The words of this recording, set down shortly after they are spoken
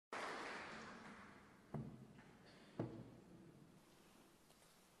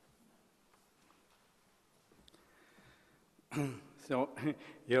So,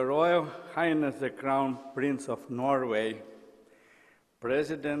 Your Royal Highness the Crown Prince of Norway,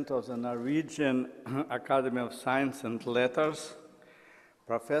 President of the Norwegian Academy of Science and Letters,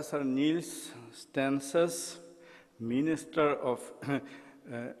 Professor Niels Stenses, Minister of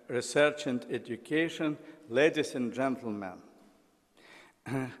Research and Education, ladies and gentlemen.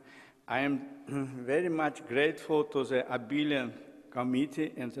 I am very much grateful to the Abelian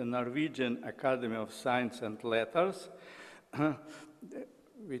Committee and the Norwegian Academy of Science and Letters,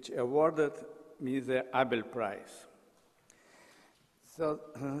 which awarded me the Abel Prize. So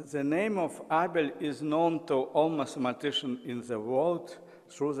the name of Abel is known to all mathematicians in the world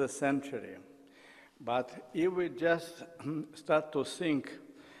through the century. But if we just start to think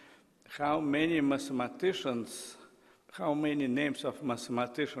how many mathematicians, how many names of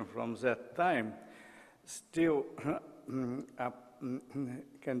mathematicians from that time still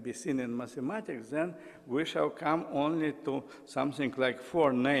can be seen in mathematics, then we shall come only to something like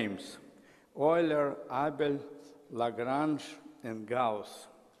 4 names: Euler, Abel, Lagrange, and Gauss.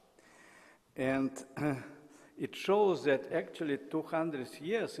 And it shows that actually 200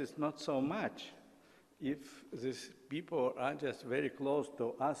 years is not so much if these people are just very close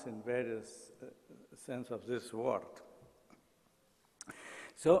to us in various sense of this word.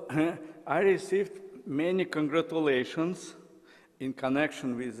 So I received many congratulations in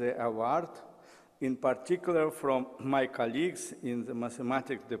connection with the award, in particular from my colleagues in the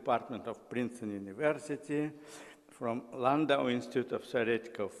mathematics department of Princeton University, from Landau Institute of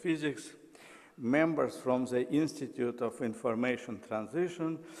Theoretical Physics, members from the Institute of Information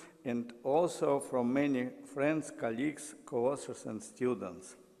Transition, and also from many friends, colleagues, co-authors, and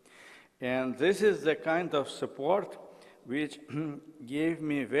students. And this is the kind of support which gave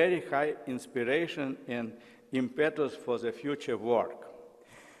me very high inspiration and impetus for the future work.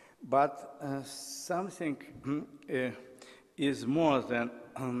 But something is more than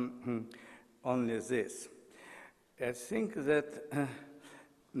only this. I think that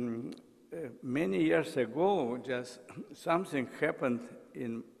many years ago, just something happened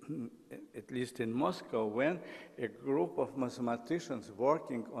at least in Moscow, when a group of mathematicians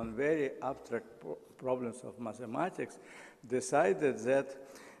working on very abstract problems of mathematics decided that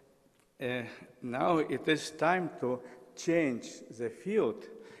now it is time to change the field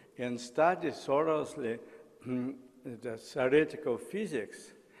and study thoroughly the theoretical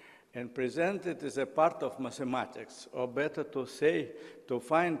physics and present it as a part of mathematics, or better to say, to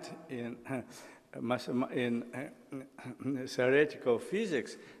find in theoretical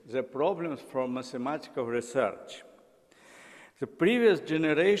physics the problems for mathematical research. The previous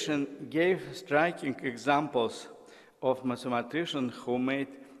generation gave striking examples of mathematicians who made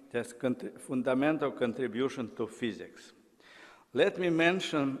this fundamental contribution to physics. Let me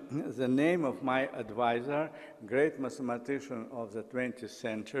mention the name of my advisor, great mathematician of the 20th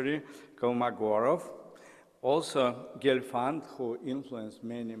century, Kolmogorov, also Gelfand, who influenced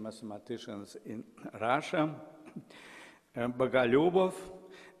many mathematicians in Russia, Bogolyubov,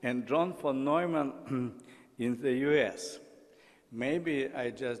 and John von Neumann in the US. Maybe I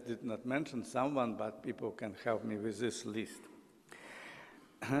just did not mention someone, but people can help me with this list.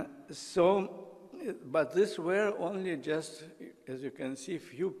 But these were only just, as you can see,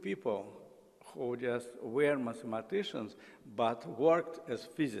 few people who just were mathematicians, but worked as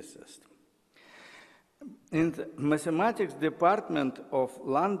physicists. In the mathematics department of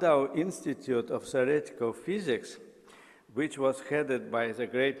Landau Institute of Theoretical Physics, which was headed by the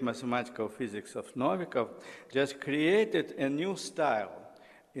great mathematical physics of Novikov, just created a new style.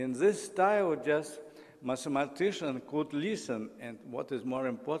 In this style, just mathematicians could listen, and what is more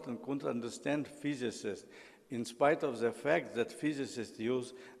important, could understand physicists, in spite of the fact that physicists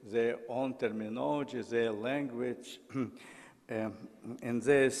use their own terminology, their language, and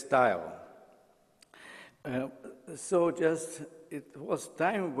their style. So just it was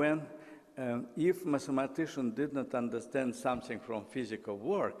time when if mathematicians did not understand something from physical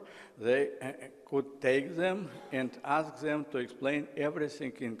work, they could take them and ask them to explain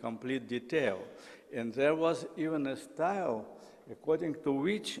everything in complete detail. And there was even a style according to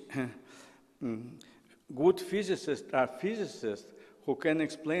which good physicists are physicists who can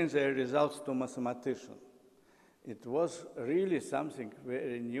explain their results to mathematicians. It was really something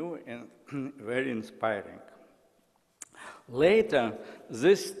very new and very inspiring. Later,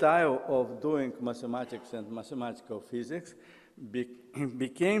 this style of doing mathematics and mathematical physics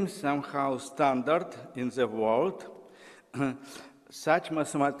became somehow standard in the world. Such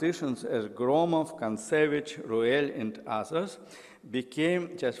mathematicians as Gromov, Kontsevich, Ruel, and others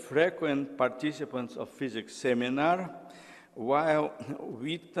became just frequent participants of physics seminar, while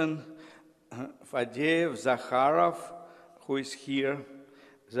Witten, Fadeev, Zakharov, who is here,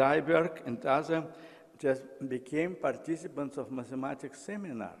 Zyberg and others, just became participants of mathematics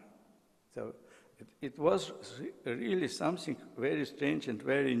seminar. So it was really something very strange and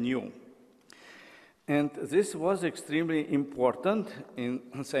very new. And this was extremely important in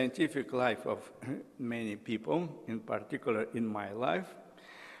scientific life of many people, in particular in my life.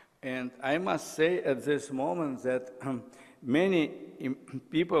 And I must say at this moment that many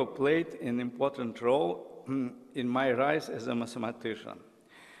people played an important role in my rise as a mathematician.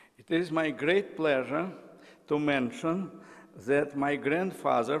 It is my great pleasure to mention that my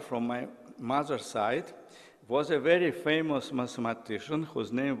grandfather from my mother's side was a very famous mathematician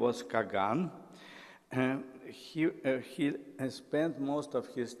whose name was Kagan. He spent most of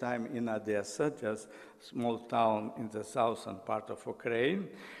his time in Odessa, just a small town in the southern part of Ukraine,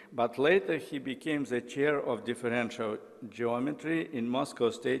 but later he became the chair of differential geometry in Moscow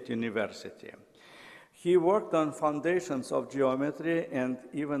State University. He worked on foundations of geometry and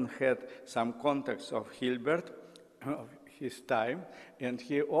even had some contacts of Hilbert of his time, and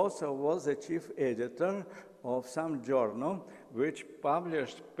he also was the chief editor of some journal which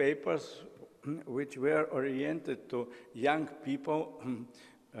published papers which were oriented to young people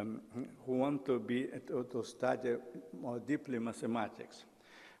who want to study more deeply mathematics.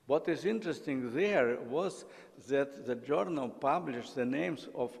 What is interesting there was that the journal published the names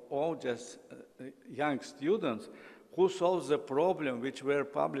of all just young students who solved the problem which were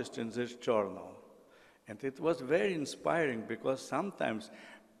published in this journal. And it was very inspiring because sometimes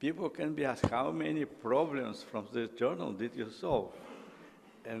people can be asked, how many problems from this journal did you solve?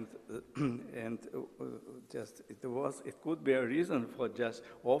 And it could be a reason for just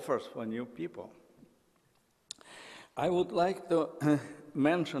offers for new people. I would like to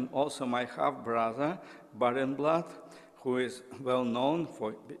mention also my half-brother, Barenblatt, who is well known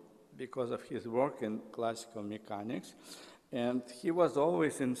because of his work in classical mechanics. And he was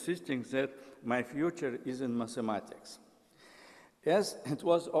always insisting that my future is in mathematics. As it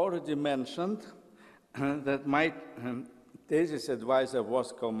was already mentioned, that my thesis advisor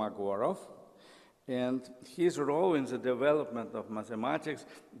was Kolmogorov, and his role in the development of mathematics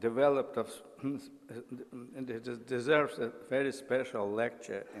and it deserves a very special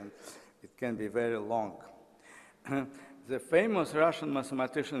lecture, and it can be very long. The famous Russian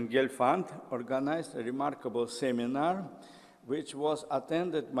mathematician Gelfand organized a remarkable seminar which was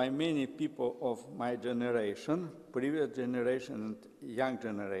attended by many people of my generation, previous generation and young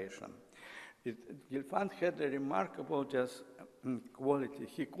generation. Gelfand had a remarkable quality.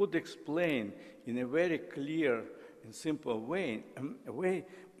 He could explain in a very clear and simple way,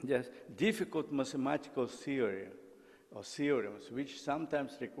 just difficult mathematical theory or theorems, which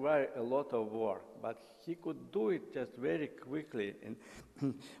sometimes require a lot of work, but he could do it just very quickly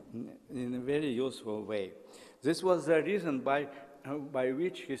in a very useful way. This was the reason by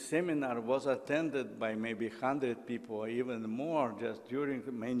which his seminar was attended by maybe 100 people or even more just during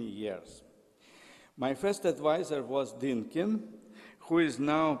many years. My first advisor was Dinkin, who is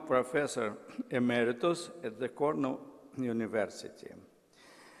now Professor Emeritus at the Cornell University.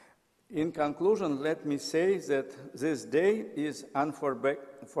 In conclusion, let me say that this day is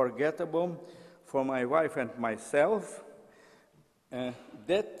unforgettable for my wife and myself.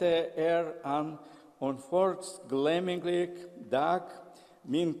 Dette an unforglemmelig dag,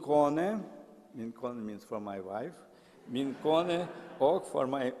 min kone means for my wife, min kone og for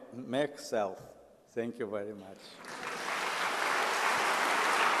my meg self. Thank you very much.